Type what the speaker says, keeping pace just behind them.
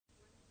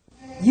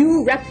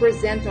You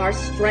represent our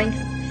strength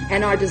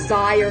and our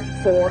desire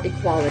for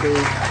equality.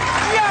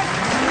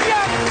 Yes!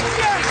 Yes!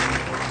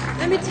 Yes!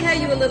 Let me tell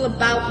you a little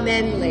about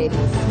men, ladies.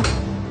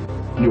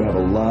 You have a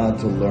lot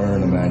to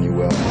learn,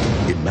 Emmanuel.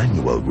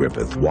 Emmanuel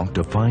Griffith walked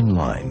a fine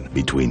line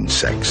between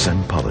sex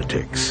and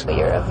politics.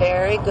 You're a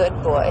very good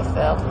boy,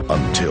 Phil.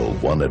 Until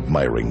one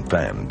admiring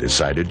fan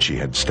decided she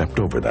had stepped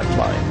over that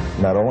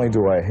line. Not only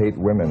do I hate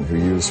women who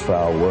use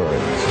foul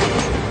words,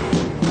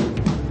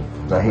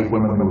 I hate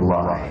women who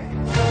lie.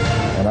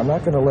 And I'm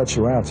not going to let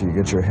you out till you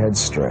get your head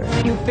straight.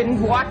 You've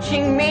been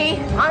watching me?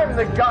 I'm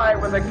the guy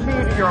with the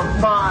key to your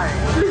mind.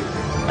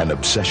 An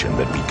obsession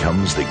that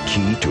becomes the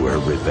key to her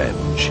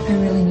revenge. I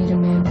really need a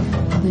man.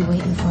 I'll be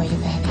waiting for you,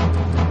 baby.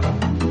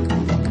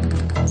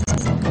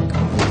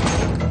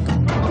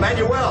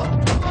 Emmanuel!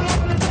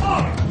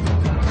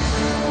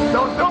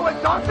 Don't do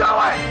it! Don't do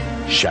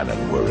it! Shannon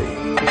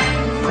Whirry.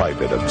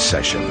 Private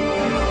Obsession.